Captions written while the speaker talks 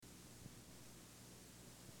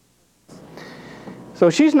So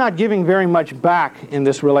she's not giving very much back in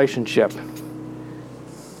this relationship.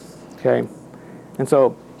 Okay? And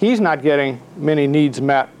so he's not getting many needs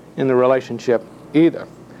met in the relationship either.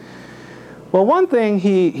 Well, one thing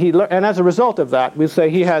and as a result of that, we say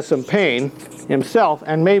he has some pain himself,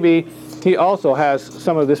 and maybe he also has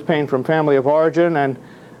some of this pain from family of origin, and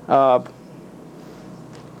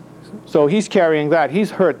so he's carrying that. He's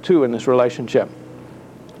hurt too in this relationship.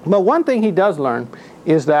 But one thing he does learn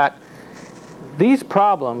is that these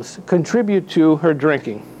problems contribute to her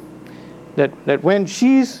drinking. That when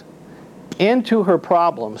she's into her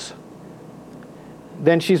problems,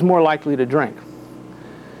 then she's more likely to drink.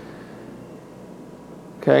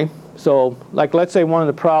 Okay? So, like, let's say one of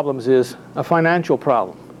the problems is a financial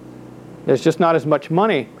problem. There's just not as much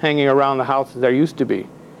money hanging around the house as there used to be.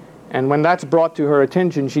 And when that's brought to her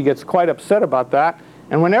attention, she gets quite upset about that.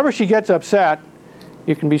 And whenever she gets upset,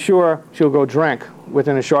 you can be sure she'll go drink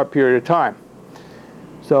within a short period of time.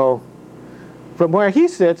 So, from where he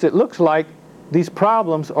sits, it looks like these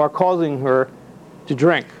problems are causing her to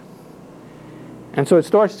drink. And so it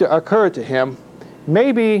starts to occur to him,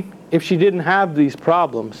 maybe if she didn't have these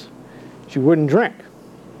problems, she wouldn't drink.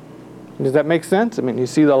 Does that make sense? I mean, you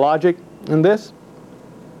see the logic in this?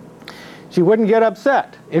 She wouldn't get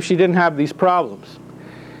upset if she didn't have these problems.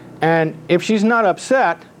 And if she's not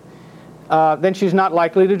upset, then she's not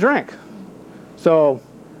likely to drink. So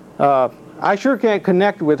I sure can't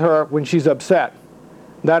connect with her when she's upset.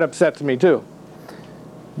 That upsets me too.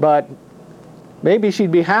 But maybe she'd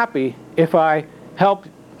be happy if I helped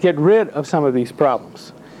get rid of some of these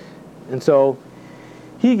problems. And so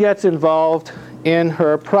he gets involved in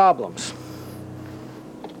her problems.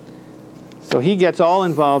 So he gets all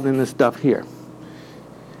involved in this stuff here,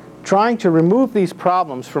 trying to remove these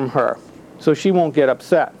problems from her so she won't get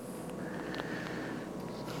upset.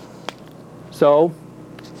 So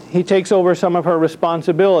he takes over some of her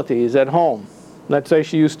responsibilities at home. Let's say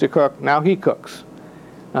she used to cook, now he cooks.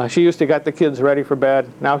 She used to get the kids ready for bed,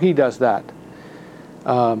 now he does that.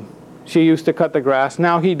 She used to cut the grass,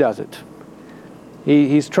 now he does it.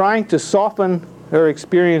 He's trying to soften her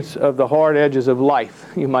experience of the hard edges of life,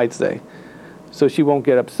 you might say, so she won't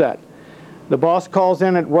get upset. The boss calls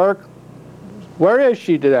in at work, where is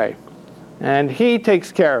she today? And he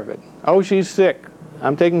takes care of it. Oh, she's sick.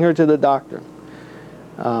 I'm taking her to the doctor.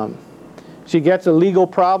 She gets a legal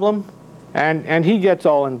problem, and he gets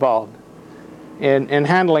all involved in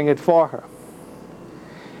handling it for her.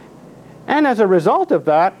 And as a result of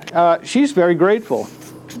that, she's very grateful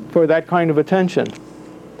for that kind of attention.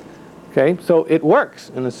 Okay, so it works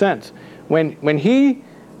in a sense. When he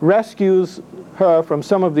rescues her from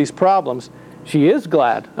some of these problems, she is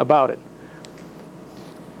glad about it.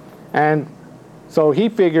 And so he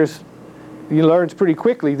learns pretty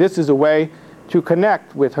quickly this is a way to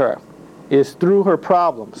connect with her, is through her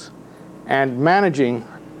problems and managing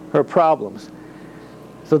her problems.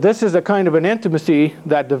 So this is a kind of an intimacy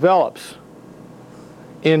that develops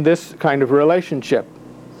in this kind of relationship.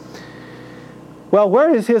 Well,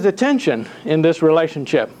 where is his attention in this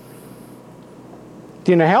relationship?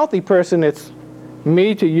 In a healthy person, it's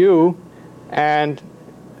me to you and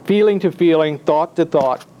feeling to feeling, thought to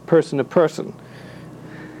thought, person to person.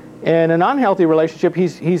 In an unhealthy relationship,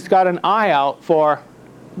 he's got an eye out for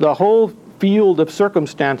the whole field of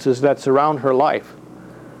circumstances that surround her life,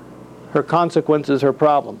 her consequences, her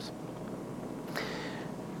problems.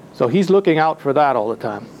 So he's looking out for that all the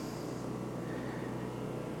time.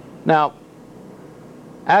 Now,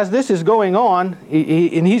 as this is going on,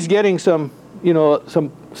 and he's getting some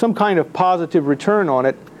kind of positive return on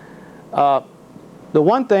it, the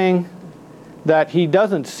one thing that he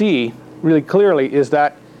doesn't see really clearly is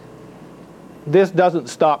that this doesn't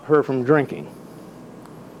stop her from drinking.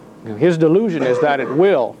 His delusion is that it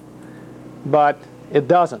will, but it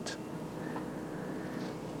doesn't.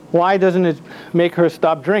 Why doesn't it make her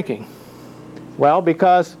stop drinking? Well,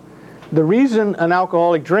 because the reason an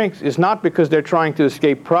alcoholic drinks is not because they're trying to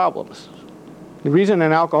escape problems. The reason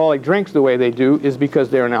an alcoholic drinks the way they do is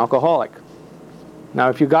because they're an alcoholic. Now,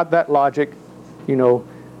 if you got that logic,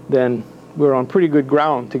 then we're on pretty good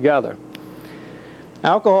ground together.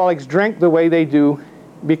 Alcoholics drink the way they do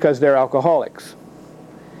because they're alcoholics.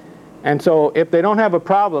 And so if they don't have a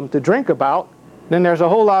problem to drink about, then there's a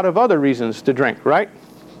whole lot of other reasons to drink, right?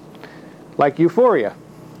 Like euphoria.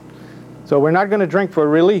 So we're not going to drink for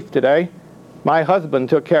relief today. My husband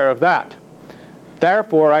took care of that.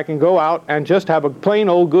 Therefore, I can go out and just have a plain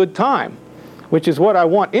old good time, which is what I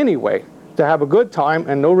want anyway, to have a good time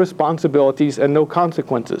and no responsibilities and no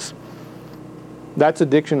consequences. That's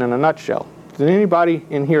addiction in a nutshell. Does anybody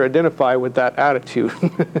in here identify with that attitude?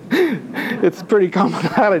 It's a pretty common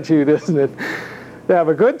attitude, isn't it? to have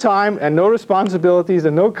a good time and no responsibilities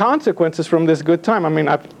and no consequences from this good time. I mean,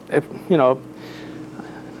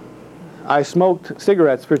 I smoked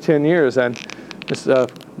cigarettes for 10 years, and it's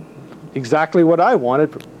exactly what I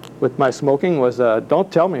wanted with my smoking was don't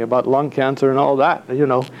tell me about lung cancer and all that,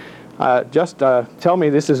 just tell me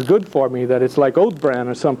this is good for me, that it's like oat bran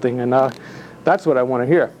or something, and that's what I want to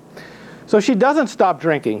hear. So she doesn't stop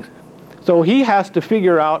drinking. So he has to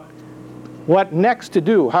figure out what next to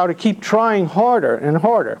do, how to keep trying harder and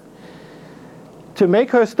harder to make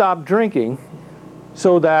her stop drinking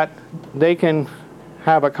so that they can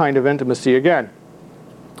have a kind of intimacy again.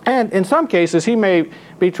 And in some cases, he may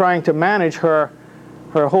be trying to manage her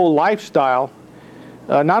whole lifestyle,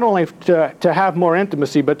 not only to have more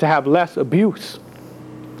intimacy, but to have less abuse.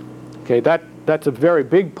 Okay, that's a very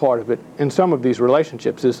big part of it in some of these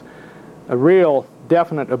relationships, is a real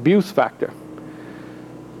definite abuse factor.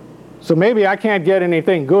 So maybe I can't get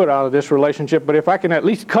anything good out of this relationship, but if I can at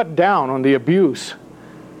least cut down on the abuse,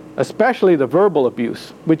 especially the verbal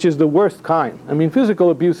abuse, which is the worst kind. I mean, physical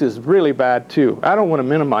abuse is really bad too. I don't want to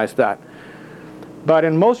minimize that. But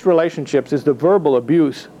in most relationships, it's the verbal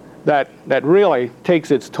abuse that really takes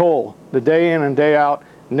its toll. The day in and day out,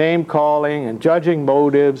 name calling and judging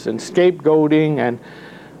motives and scapegoating and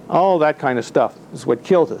all that kind of stuff is what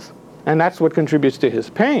kills us. And that's what contributes to his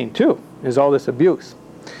pain too, is all this abuse.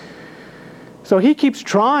 So he keeps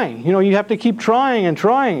trying. You have to keep trying and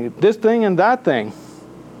trying this thing and that thing.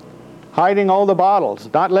 Hiding all the bottles,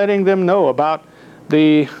 not letting them know about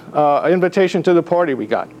the invitation to the party we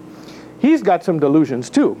got. He's got some delusions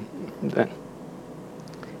too.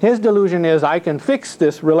 His delusion is, I can fix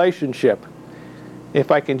this relationship if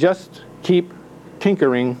I can just keep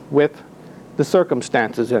tinkering with the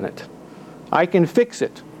circumstances in it. I can fix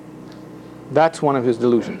it. That's one of his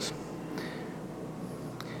delusions.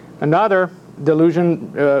 Another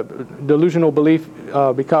delusional belief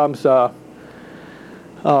becomes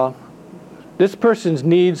this person's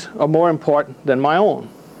needs are more important than my own.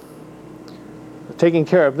 Taking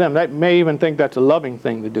care of them, that may even think that's a loving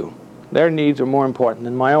thing to do. Their needs are more important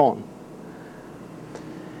than my own.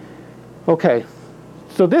 Okay,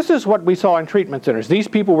 so this is what we saw in treatment centers. These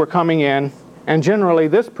people were coming in, and generally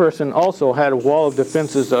this person also had a wall of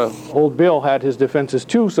defenses. Old Bill had his defenses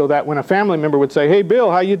too, so that when a family member would say, "Hey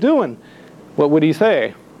Bill, how you doing?" What would he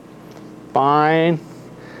say? "Fine."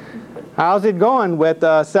 "How's it going with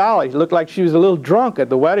Sally? She looked like she was a little drunk at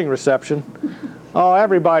the wedding reception." "Oh,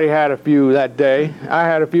 everybody had a few that day. I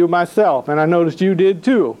had a few myself, and I noticed you did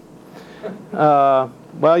too." "Well,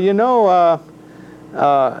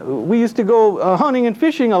 we used to go hunting and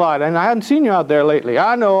fishing a lot, and I hadn't seen you out there lately."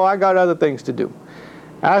 "I know, I got other things to do."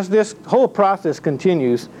 As this whole process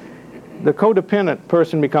continues, the codependent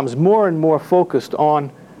person becomes more and more focused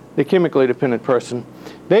on the chemically dependent person.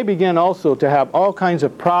 They begin also to have all kinds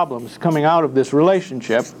of problems coming out of this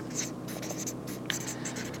relationship.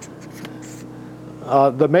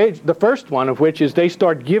 The first one of which is they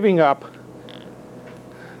start giving up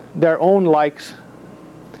their own likes,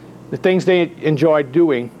 the things they enjoyed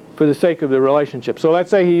doing for the sake of the relationship. So let's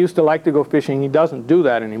say he used to like to go fishing. He doesn't do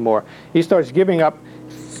that anymore. He starts giving up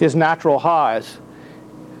his natural highs,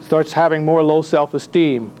 starts having more low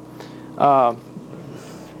self-esteem.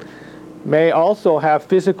 May also have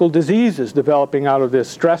physical diseases developing out of this,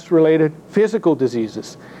 stress-related physical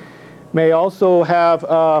diseases. May also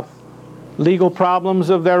have legal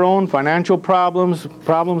problems of their own, financial problems,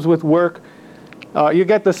 problems with work. You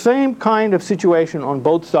get the same kind of situation on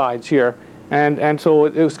both sides here. And so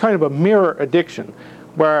it was kind of a mirror addiction,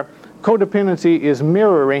 where codependency is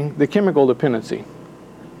mirroring the chemical dependency.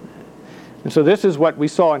 And so this is what we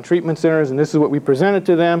saw in treatment centers, and this is what we presented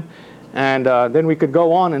to them. And then we could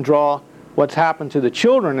go on and draw what's happened to the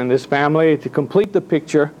children in this family to complete the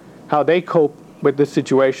picture, how they cope with this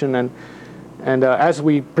situation. And as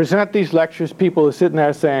we present these lectures, people are sitting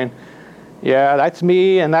there saying, "Yeah, that's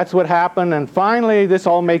me, and that's what happened," and finally this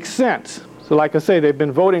all makes sense. So like I say, they've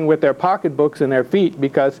been voting with their pocketbooks and their feet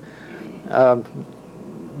because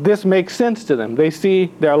this makes sense to them. They see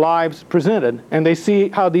their lives presented, and they see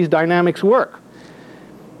how these dynamics work.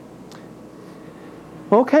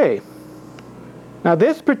 Okay. Now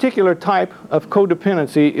this particular type of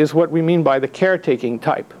codependency is what we mean by the caretaking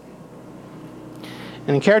type.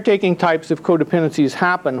 And caretaking types of codependencies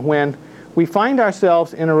happen when we find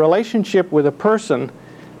ourselves in a relationship with a person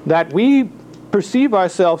that we perceive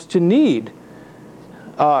ourselves to need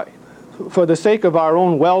for the sake of our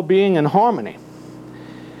own well-being and harmony.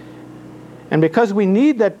 And because we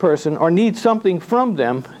need that person or need something from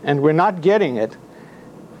them and we're not getting it,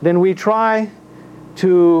 then we try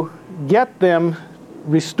to get them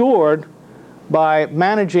restored by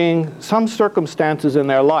managing some circumstances in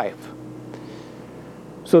their life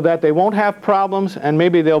so that they won't have problems and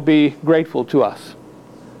maybe they'll be grateful to us.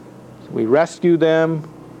 So we rescue them,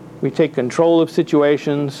 we take control of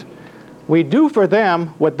situations, we do for them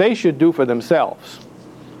what they should do for themselves.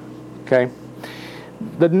 Okay?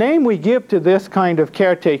 The name we give to this kind of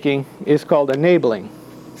caretaking is called enabling.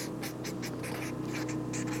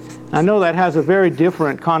 I know that has a very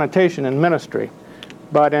different connotation in ministry,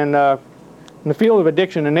 but in the field of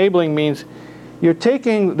addiction, enabling means you're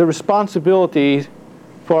taking the responsibility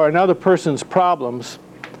for another person's problems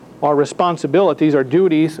or responsibilities or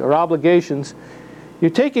duties or obligations.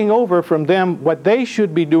 You're taking over from them what they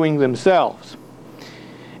should be doing themselves.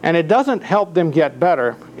 And it doesn't help them get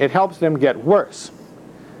better, it helps them get worse.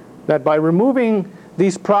 That by removing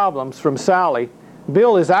these problems from Sally,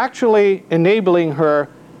 Bill is actually enabling her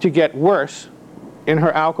to get worse in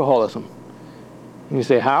her alcoholism. And you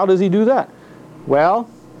say, how does he do that? Well,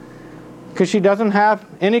 because she doesn't have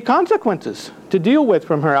any consequences to deal with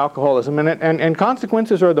from her alcoholism. And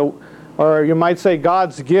consequences are or you might say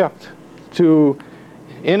God's gift to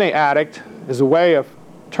any addict is a way of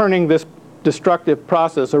turning this destructive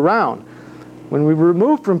process around. When we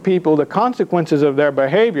remove from people the consequences of their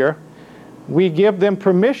behavior, we give them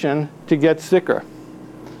permission to get sicker.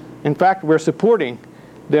 In fact, we're supporting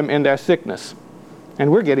them in their sickness. And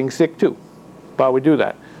we're getting sick too while we do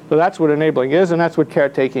that. So that's what enabling is, and that's what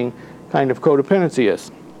caretaking kind of codependency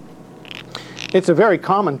is. It's a very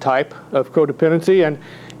common type of codependency, and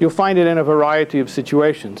you'll find it in a variety of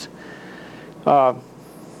situations.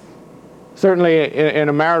 Certainly in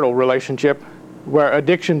a marital relationship where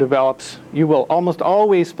addiction develops, you will almost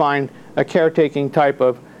always find a caretaking type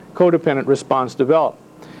of codependent response develop.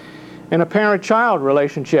 In a parent-child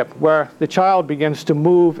relationship where the child begins to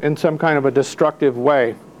move in some kind of a destructive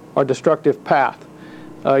way or destructive path,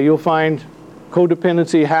 you'll find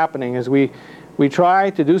codependency happening as we try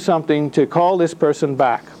to do something to call this person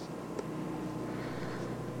back.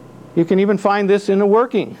 You can even find this in a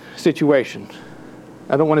working situation.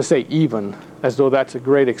 I don't want to say even, as though that's a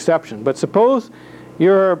great exception, but suppose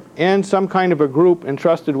you're in some kind of a group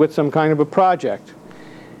entrusted with some kind of a project,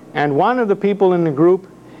 and one of the people in the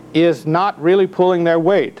group is not really pulling their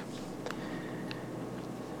weight.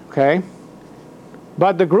 Okay?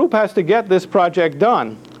 But the group has to get this project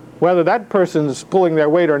done, whether that person's pulling their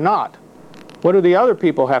weight or not. What do the other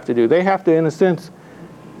people have to do? They have to, in a sense,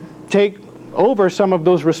 take over some of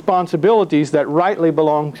those responsibilities that rightly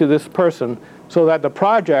belong to this person so that the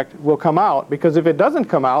project will come out, because if it doesn't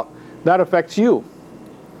come out, that affects you.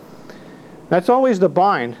 That's always the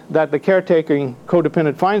bind that the caretaking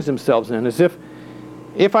codependent finds themselves in, is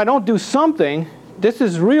if I don't do something, this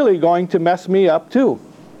is really going to mess me up too.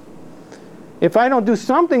 If I don't do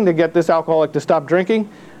something to get this alcoholic to stop drinking,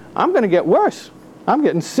 I'm going to get worse. I'm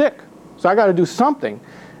getting sick. So I got to do something.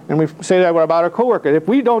 And we say that about our coworker. If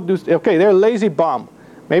we don't do, okay, they're a lazy bum.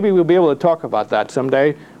 Maybe we'll be able to talk about that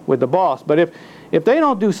someday with the boss. But if they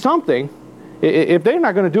don't do something, if they're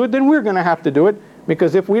not going to do it, then we're going to have to do it.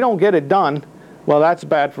 Because if we don't get it done, well, that's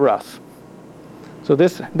bad for us. So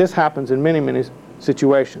this happens in many, many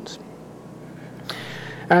situations.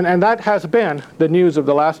 And that has been the news of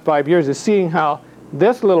the last 5 years, is seeing how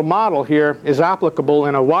this little model here is applicable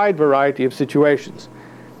in a wide variety of situations.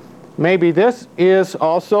 Maybe this is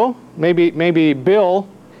also, maybe Bill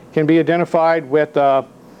can be identified with, you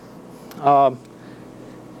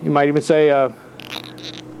might even say a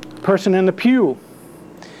person in the pew.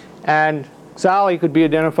 And Sally could be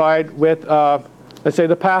identified with, let's say,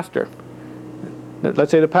 the pastor.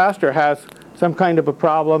 Let's say the pastor has some kind of a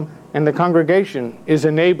problem, and the congregation is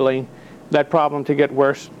enabling that problem to get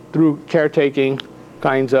worse through caretaking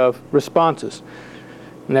kinds of responses.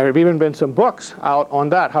 And there have even been some books out on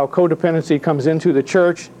that, how codependency comes into the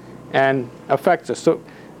church and affects us. So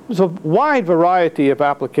there's a wide variety of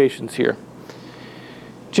applications here.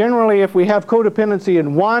 Generally, if we have codependency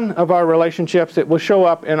in one of our relationships, it will show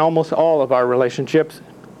up in almost all of our relationships.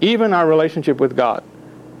 Even our relationship with God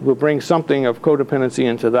will bring something of codependency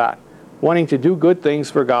into that. Wanting to do good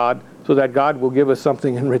things for God so that God will give us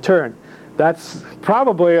something in return. That's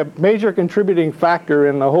probably a major contributing factor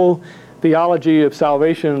in the whole theology of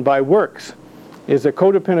salvation by works, is a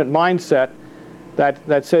codependent mindset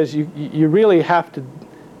that says you really have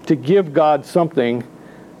to give God something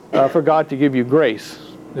for God to give you grace.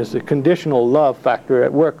 There's a conditional love factor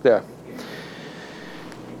at work there.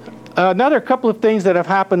 Another couple of things that have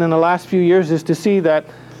happened in the last few years is to see that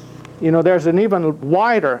there's an even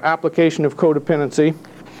wider application of codependency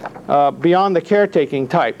beyond the caretaking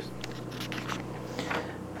types.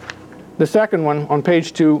 The second one on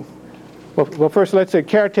page 2, well, first let's say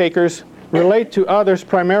caretakers relate to others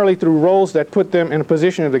primarily through roles that put them in a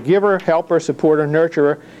position of the giver, helper, supporter,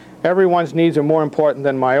 nurturer. Everyone's needs are more important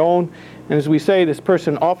than my own. And as we say, this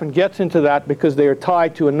person often gets into that because they are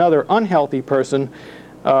tied to another unhealthy person,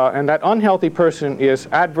 and that unhealthy person is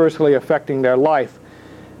adversely affecting their life.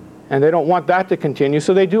 And they don't want that to continue,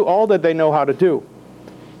 so they do all that they know how to do.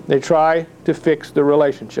 They try to fix the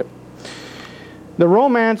relationship. The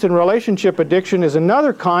romance and relationship addiction is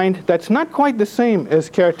another kind that's not quite the same as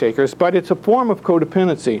caretakers, but it's a form of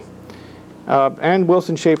codependency. Ann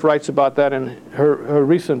Wilson Schaaf writes about that in her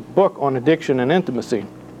recent book on addiction and intimacy.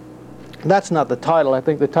 That's not the title. I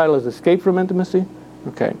think the title is Escape from Intimacy.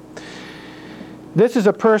 Okay. This is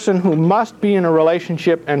a person who must be in a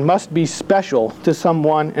relationship and must be special to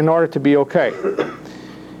someone in order to be okay.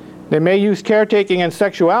 They may use caretaking and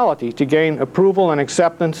sexuality to gain approval and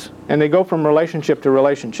acceptance, and they go from relationship to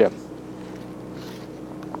relationship.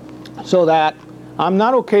 So that I'm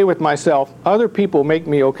not okay with myself, other people make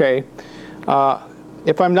me okay.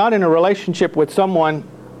 If I'm not in a relationship with someone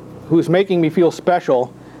who's making me feel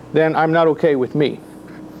special, then I'm not okay with me.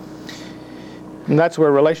 And that's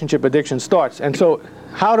where relationship addiction starts. And so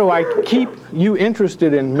how do I keep you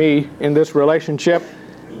interested in me in this relationship?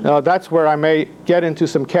 That's where I may get into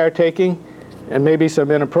some caretaking and maybe some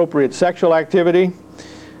inappropriate sexual activity,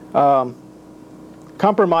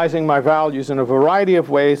 compromising my values in a variety of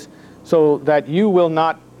ways so that you will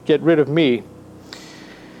not get rid of me.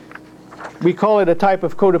 We call it a type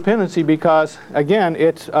of codependency because, again,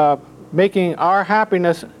 it's making our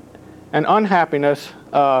happiness and unhappiness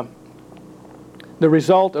the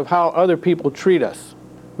result of how other people treat us.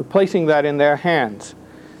 We're placing that in their hands.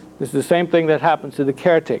 This is the same thing that happens to the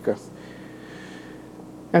caretaker.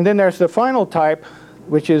 And then there's the final type,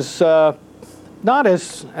 which is not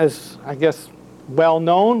as I guess, well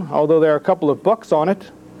known, although there are a couple of books on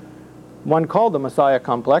it. One called The Messiah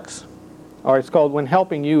Complex, or it's called When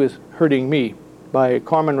Helping You is Hurting Me, by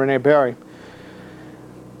Carmen Renee Berry.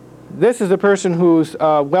 This is a person whose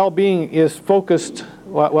well-being is focused,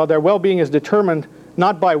 well, their well-being is determined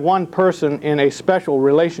not by one person in a special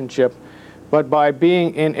relationship, but by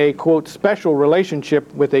being in a, quote, special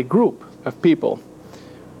relationship with a group of people.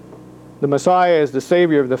 The Messiah is the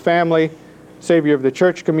savior of the family, savior of the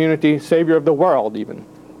church community, savior of the world even.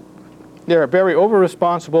 They're very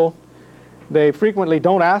over-responsible. They frequently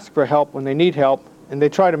don't ask for help when they need help, and they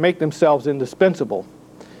try to make themselves indispensable.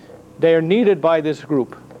 They are needed by this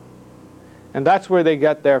group. And that's where they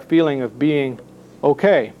get their feeling of being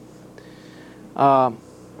okay.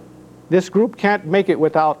 This group can't make it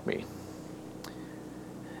without me.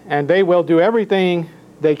 And they will do everything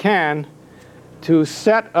they can to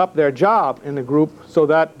set up their job in the group so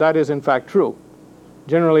that that is in fact true.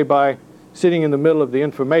 Generally by sitting in the middle of the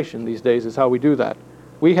information these days is how we do that.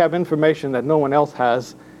 We have information that no one else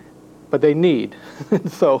has, but they need.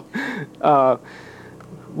 So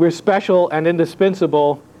we're special and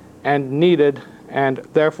indispensable and needed and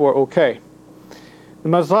therefore okay. The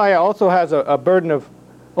Messiah also has a burden of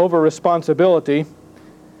over-responsibility.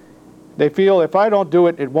 They feel if I don't do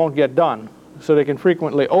it, it won't get done. So they can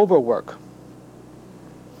frequently overwork.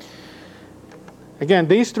 Again,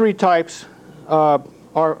 these three types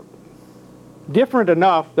are different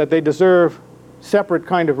enough that they deserve separate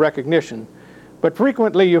kind of recognition. But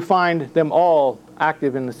frequently you find them all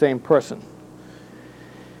active in the same person.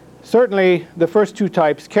 Certainly the first two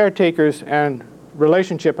types, caretakers and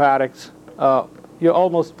relationship addicts, you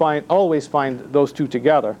always find those two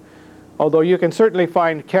together. Although you can certainly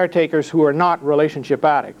find caretakers who are not relationship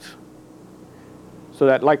addicts. So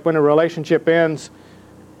that like when a relationship ends,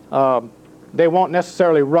 they won't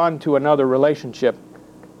necessarily run to another relationship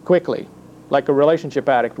quickly, like a relationship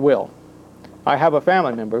addict will. I have a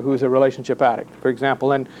family member who's a relationship addict, for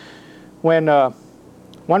example, and when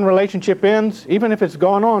one relationship ends, even if it's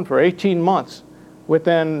gone on for 18 months,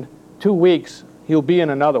 within 2 weeks, he'll be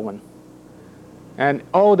in another one. And,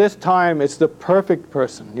 oh, this time it's the perfect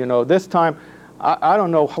person. You know, this time, I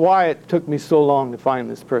don't know why it took me so long to find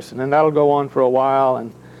this person. And that'll go on for a while.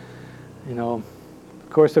 And, you know, of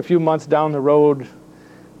course, a few months down the road,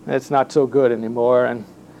 it's not so good anymore. And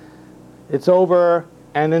it's over.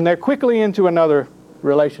 And then they're quickly into another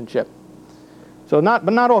relationship. But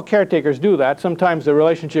not all caretakers do that. Sometimes the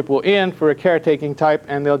relationship will end for a caretaking type,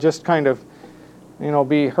 and they'll just kind of, you know,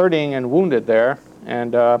 be hurting and wounded there,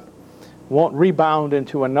 and won't rebound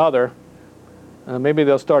into another. Maybe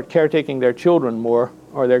they'll start caretaking their children more,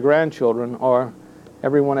 or their grandchildren, or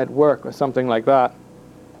everyone at work, or something like that.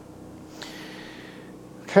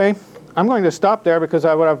 Okay, I'm going to stop there because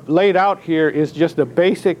what I've laid out here is just the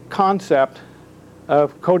basic concept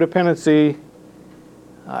of codependency,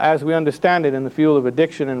 as we understand it in the field of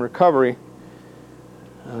addiction and recovery.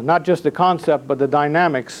 Not just the concept, but the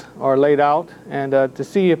dynamics are laid out. And to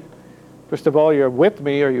see if, first of all, you're with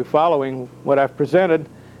me, or you're following what I've presented,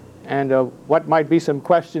 and what might be some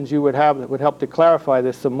questions you would have that would help to clarify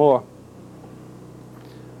this some more.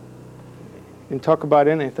 You can talk about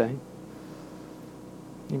anything.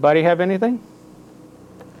 Anybody have anything?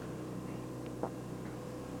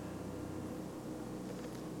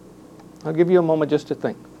 I'll give you a moment just to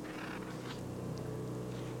think.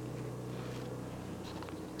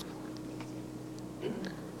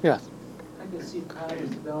 Yes? I can see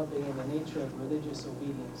patterns developing in the nature of religious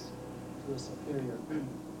obedience to a superior.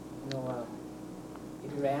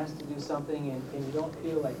 If you're asked to do something and you don't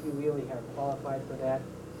feel like you really are qualified for that,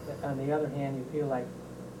 but on the other hand, you feel like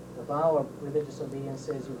the vow of religious obedience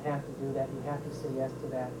says you have to do that, you have to say yes to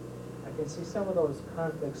that. I can see some of those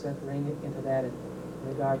conflicts entering into that in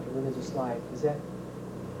regard to religious life. Does that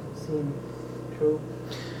seem true?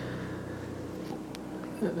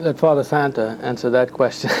 Let Father Santa answer that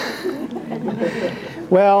question.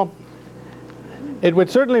 Well, it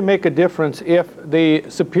would certainly make a difference if the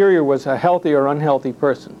superior was a healthy or unhealthy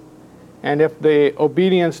person, and if the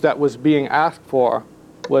obedience that was being asked for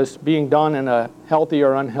was being done in a healthy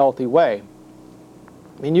or unhealthy way.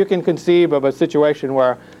 I mean, you can conceive of a situation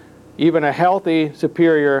where even a healthy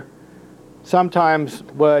superior sometimes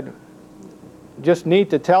would just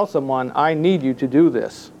need to tell someone, I need you to do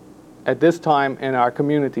this at this time in our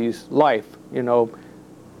community's life, you know,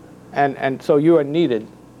 and so you are needed.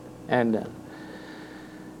 And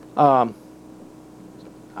I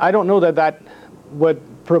don't know that that would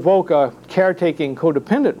provoke a caretaking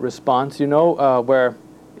codependent response, you know, where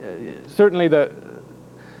certainly the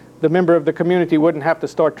member of the community wouldn't have to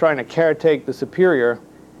start trying to caretake the superior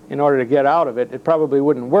in order to get out of it. It probably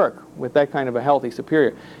wouldn't work with that kind of a healthy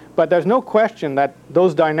superior. But there's no question that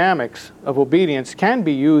those dynamics of obedience can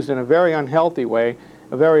be used in a very unhealthy way,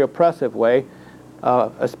 a very oppressive way,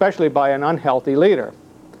 especially by an unhealthy leader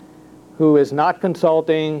who is not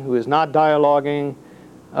consulting, who is not dialoguing.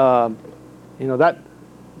 You know,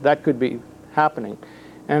 that could be happening.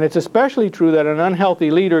 And it's especially true that an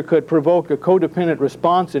unhealthy leader could provoke a codependent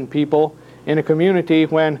response in people in a community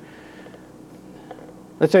when,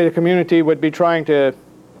 let's say, the community would be trying to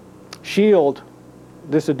shield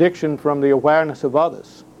this addiction from the awareness of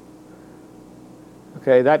others.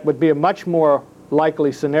 Okay, that would be a much more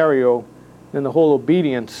likely scenario than the whole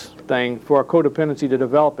obedience thing for a codependency to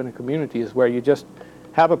develop in a community, is where you just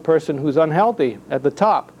have a person who's unhealthy at the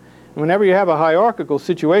top. And whenever you have a hierarchical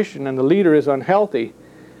situation and the leader is unhealthy,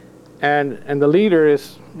 and the leader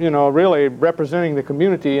is, you know, really representing the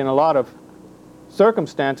community in a lot of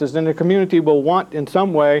circumstances, then the community will want in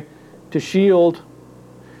some way to shield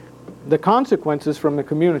the consequences from the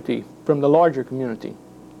community, from the larger community.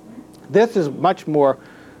 This is much more,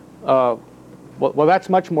 well, that's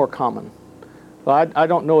much more common. Well, I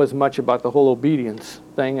don't know as much about the whole obedience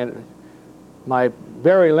thing, and my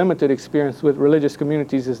very limited experience with religious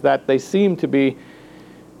communities is that they seem to be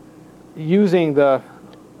using the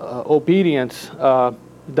obedience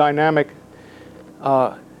dynamic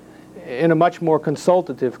in a much more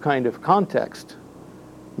consultative kind of context,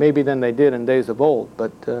 maybe than they did in days of old.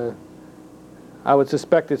 But I would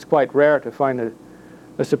suspect it's quite rare to find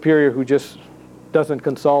a superior who just doesn't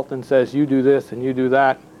consult and says, you do this and you do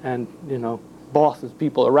that, and, you know, bosses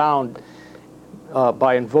people around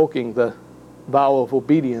by invoking the vow of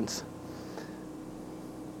obedience.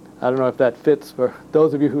 I don't know if that fits for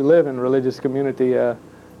those of you who live in a religious community.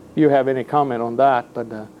 You have any comment on that? But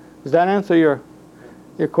does that answer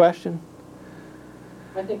your question?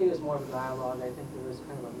 I think it is more of a dialogue. I think there is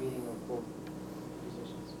kind of a meeting of both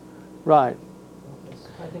positions. Right.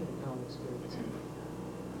 I think the common experience.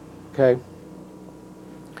 Okay.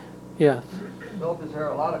 Yes. Philip, is there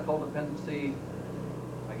a lot of codependency,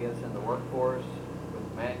 I guess, in the workforce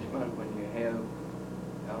with management when you have,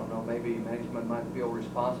 I don't know, maybe management might feel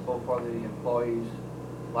responsible for the employee's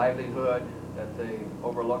livelihood, that they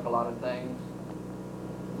overlook a lot of things,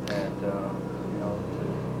 and, you know,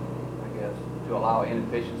 to allow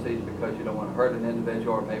inefficiencies because you don't want to hurt an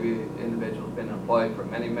individual, or maybe the individual's been employed for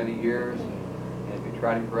many, many years, and if you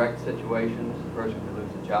try to correct situations, the person could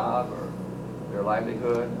lose a job or their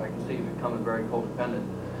livelihood. I can see you becoming very codependent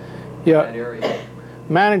in that area.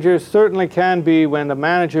 Managers certainly can be, when the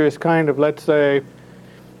manager is kind of, let's say,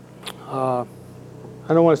 I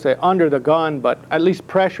don't want to say under the gun, but at least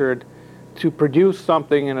pressured to produce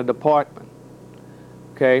something in a department.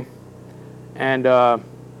 Okay? And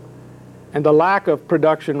the lack of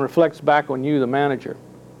production reflects back on you, the manager.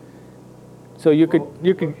 So you could.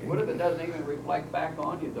 What if it doesn't even reflect back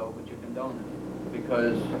on you, though, but you condone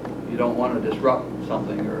because you don't want to disrupt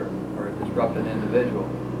something or disrupt an individual.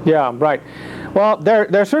 Yeah, right. Well,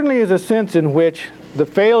 there certainly is a sense in which the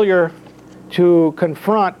failure to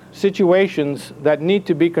confront situations that need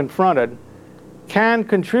to be confronted can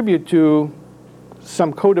contribute to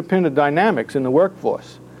some codependent dynamics in the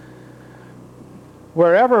workforce.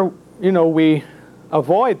 Wherever, we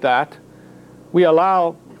avoid that, we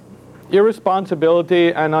allow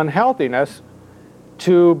irresponsibility and unhealthiness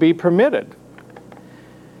to be permitted.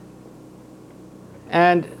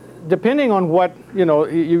 And depending on what,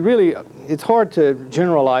 it's hard to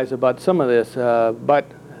generalize about some of this, but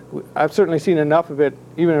I've certainly seen enough of it,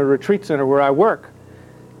 even at a retreat center where I work,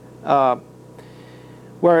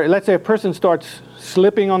 where, let's say, a person starts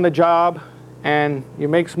slipping on the job, and you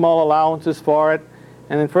make small allowances for it,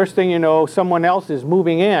 and then first thing you know, someone else is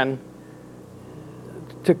moving in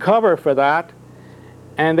to cover for that,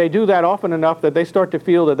 and they do that often enough that they start to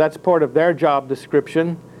feel that that's part of their job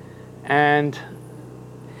description. And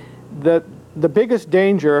the biggest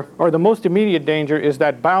danger, or the most immediate danger, is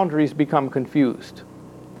that boundaries become confused.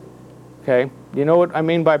 Okay, you know what I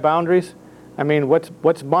mean by boundaries? I mean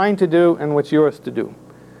what's mine to do and what's yours to do.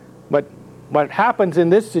 But what happens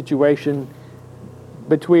in this situation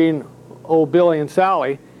between old Billy and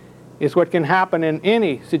Sally is what can happen in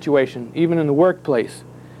any situation, even in the workplace,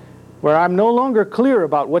 where I'm no longer clear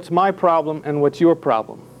about what's my problem and what's your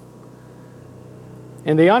problem.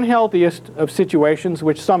 In the unhealthiest of situations,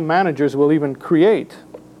 which some managers will even create,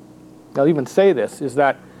 they'll even say this, is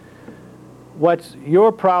that what's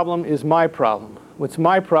your problem is my problem. What's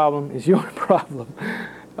my problem is your problem.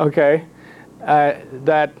 Okay?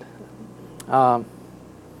 They're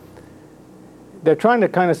trying to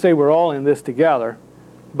kind of say we're all in this together,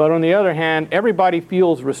 but on the other hand, everybody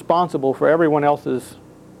feels responsible for everyone else's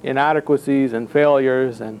inadequacies and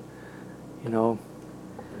failures, and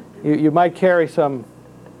you might carry some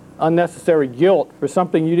unnecessary guilt for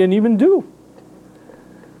something you didn't even do.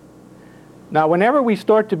 Now, whenever we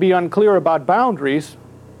start to be unclear about boundaries,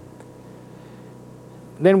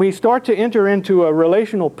 then we start to enter into a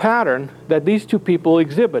relational pattern that these two people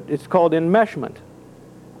exhibit. It's called enmeshment.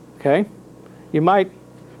 Okay? You might,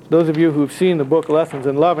 those of you who've seen the book Lessons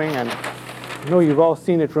in Loving, and I know you've all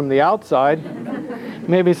seen it from the outside,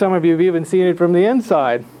 maybe some of you have even seen it from the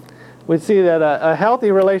inside, would see that a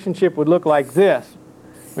healthy relationship would look like this,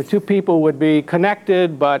 where two people would be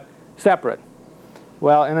connected but separate.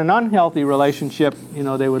 Well, in an unhealthy relationship,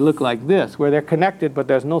 they would look like this, where they're connected but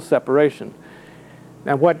there's no separation.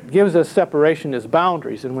 And what gives us separation is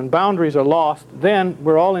boundaries. And when boundaries are lost, then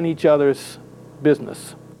we're all in each other's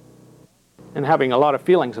business and having a lot of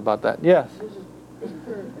feelings about that. Yes? Isn't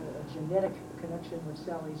there a genetic connection with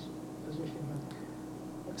Sally's position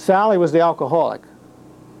here? Sally was the alcoholic.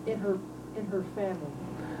 In her family?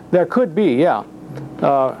 There could be, yeah.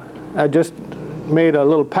 I just made a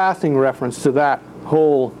little passing reference to that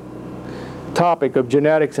whole topic of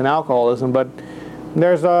genetics and alcoholism, but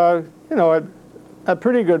there's a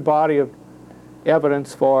pretty good body of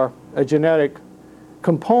evidence for a genetic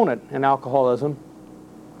component in alcoholism.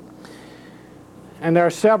 And there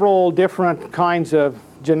are several different kinds of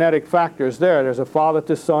genetic factors there. There's a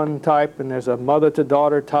father-to-son type, and there's a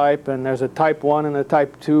mother-to-daughter type, and there's a type 1 and a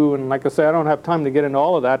type 2. And like I say, I don't have time to get into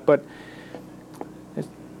all of that, but it's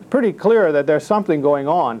pretty clear that there's something going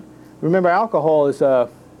on. Remember, alcohol is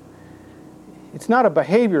it's not a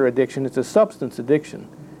behavior addiction, it's a substance addiction.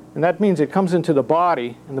 And that means it comes into the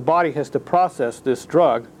body, and the body has to process this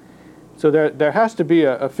drug. So there has to be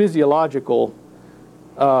a physiological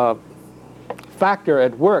factor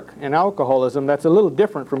at work in alcoholism that's a little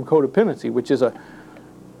different from codependency, which is a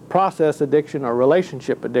process addiction or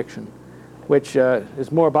relationship addiction, which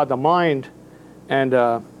is more about the mind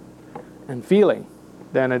and feeling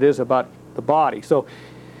than it is about the body. So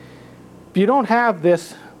if you don't have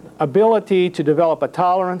this ability to develop a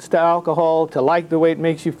tolerance to alcohol, to like the way it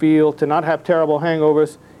makes you feel, to not have terrible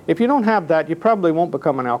hangovers, if you don't have that, you probably won't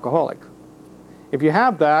become an alcoholic. If you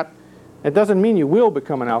have that, it doesn't mean you will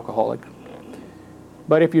become an alcoholic.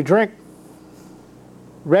 But if you drink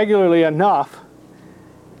regularly enough,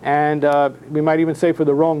 and we might even say for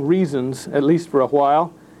the wrong reasons, at least for a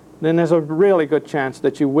while, then there's a really good chance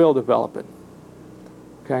that you will develop it.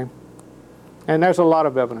 Okay? And there's a lot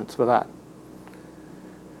of evidence for that.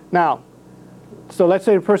 Now, so let's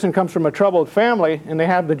say a person comes from a troubled family and they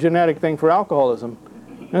have the genetic thing for alcoholism.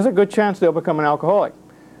 There's a good chance they'll become an alcoholic.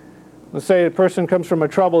 Let's say a person comes from a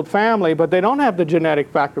troubled family, but they don't have the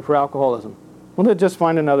genetic factor for alcoholism. Well, they'll just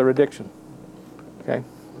find another addiction. Okay?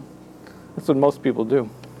 That's what most people do.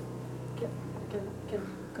 Can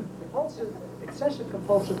excessive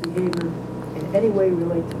compulsive behavior in any way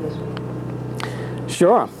relate to this?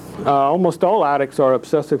 Sure. Almost all addicts are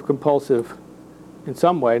obsessive compulsive in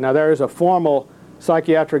some way. Now, there is a formal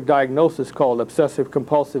psychiatric diagnosis called obsessive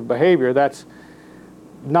compulsive behavior that's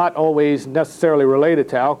not always necessarily related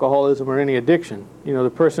to alcoholism or any addiction. You know,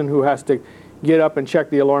 the person who has to get up and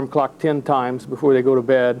check the alarm clock 10 times before they go to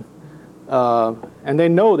bed, and they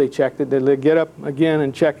know they checked it. They'll get up again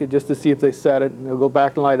and check it just to see if they set it, and they'll go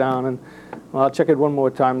back and lie down, and well, I'll check it one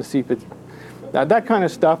more time to see if it's that kind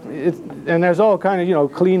of stuff. And there's all kind of, you know,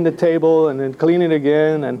 clean the table and then clean it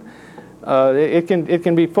again, and it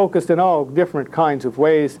can be focused in all different kinds of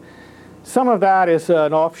ways. Some of that is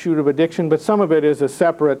an offshoot of addiction, but some of it is a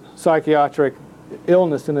separate psychiatric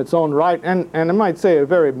illness in its own right, and I might say a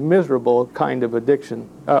very miserable kind of addiction.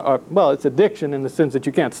 Well, it's addiction in the sense that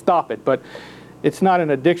you can't stop it, but it's not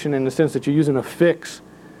an addiction in the sense that you're using a fix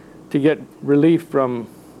to get relief from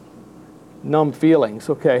numb feelings,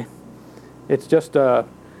 okay? It's just a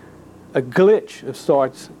glitch of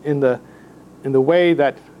sorts in the way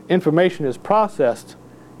that information is processed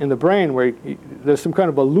in the brain, where there's some kind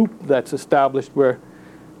of a loop that's established where,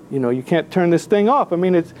 you know, you can't turn this thing off. I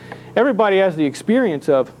mean, everybody has the experience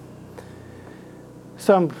of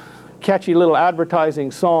some catchy little advertising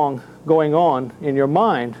song going on in your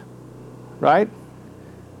mind, right?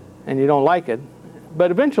 And you don't like it, but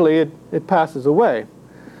eventually it passes away.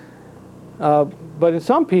 But in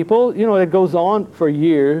some people, you know, it goes on for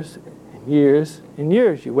years and years and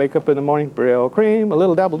years. You wake up in the morning, Brill cream, a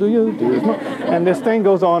little dabble, do you? And this thing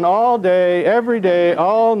goes on all day,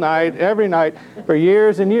 all night, every night, for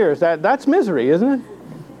years and years. That's misery, isn't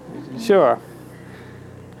it? Sure.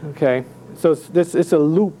 Okay. So it's a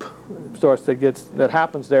loop of sorts that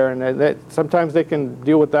happens there, and sometimes they can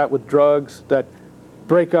deal with that with drugs that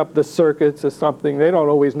break up the circuits or something. They don't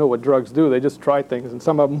always know what drugs do. They just try things, and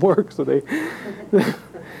some of them work. So they.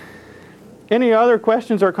 Any other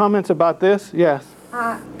questions or comments about this? Yes.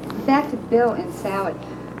 Back to Bill and Sally.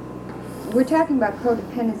 We're talking about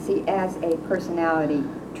codependency as a personality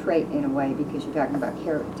trait in a way, because you're talking about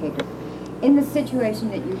caretaker. In the situation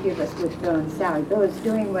that you give us with Bill and Sally, Bill is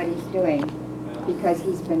doing what he's doing because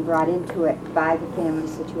he's been brought into it by the family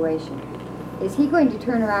situation. Is he going to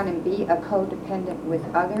turn around and be a codependent with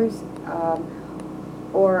others?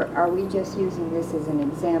 Or are we just using this as an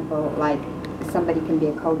example, like somebody can be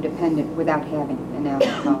a codependent without having an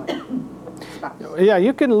alcoholic spouse? Yeah,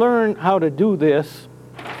 you can learn how to do this.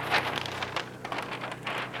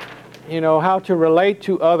 You know, how to relate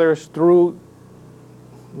to others through,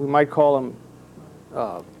 we might call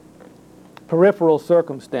them peripheral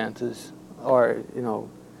circumstances, or, you know,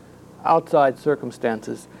 outside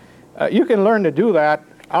circumstances. You can learn to do that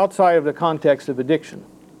outside of the context of addiction.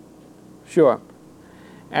 Sure.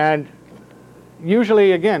 And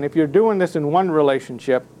usually, again, if you're doing this in one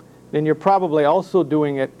relationship, then you're probably also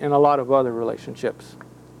doing it in a lot of other relationships.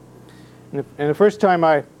 And the first time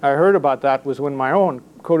I heard about that was when my own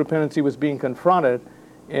codependency was being confronted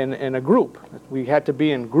in a group. We had to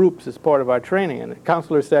be in groups as part of our training, and the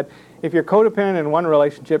counselor said, if you're codependent in one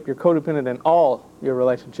relationship, you're codependent in all your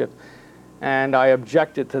relationships. And I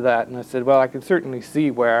objected to that, and I said, well, I can certainly see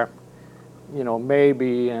where, you know,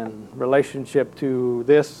 maybe in relationship to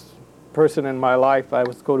this person in my life I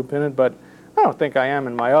was codependent, but I don't think I am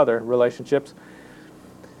in my other relationships.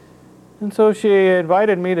 And so she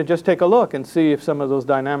invited me to just take a look and see if some of those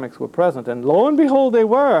dynamics were present. And lo and behold, they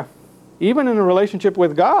were, even in a relationship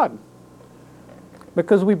with God,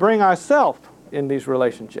 because we bring ourselves in these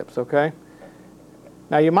relationships, okay?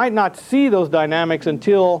 Now, you might not see those dynamics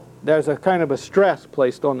until there's a kind of a stress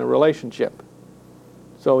placed on the relationship.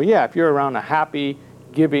 So, yeah, if you're around a happy,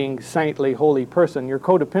 giving, saintly, holy person, your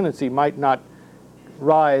codependency might not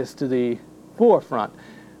rise to the forefront.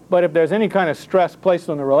 But if there's any kind of stress placed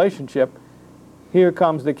on the relationship, here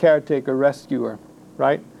comes the caretaker rescuer,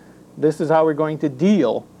 right? This is how we're going to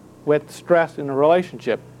deal with stress in a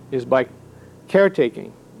relationship, is by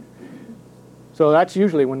caretaking. So that's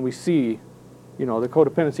usually when we see, you know, the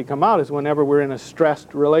codependency come out, is whenever we're in a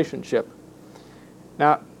stressed relationship.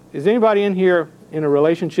 Now, is anybody in here in a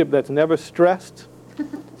relationship that's never stressed?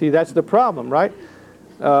 See, that's the problem, right?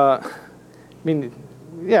 I mean,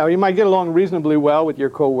 yeah, you might get along reasonably well with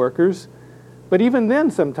your coworkers, but even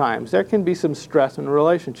then sometimes there can be some stress in a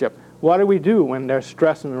relationship. What do we do when there's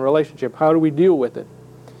stress in a relationship? How do we deal with it?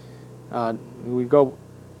 We go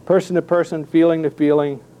person to person, feeling to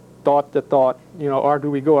feeling, thought to thought, you know, or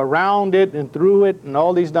do we go around it and through it, and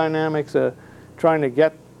all these dynamics trying to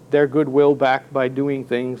get their goodwill back by doing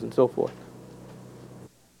things and so forth.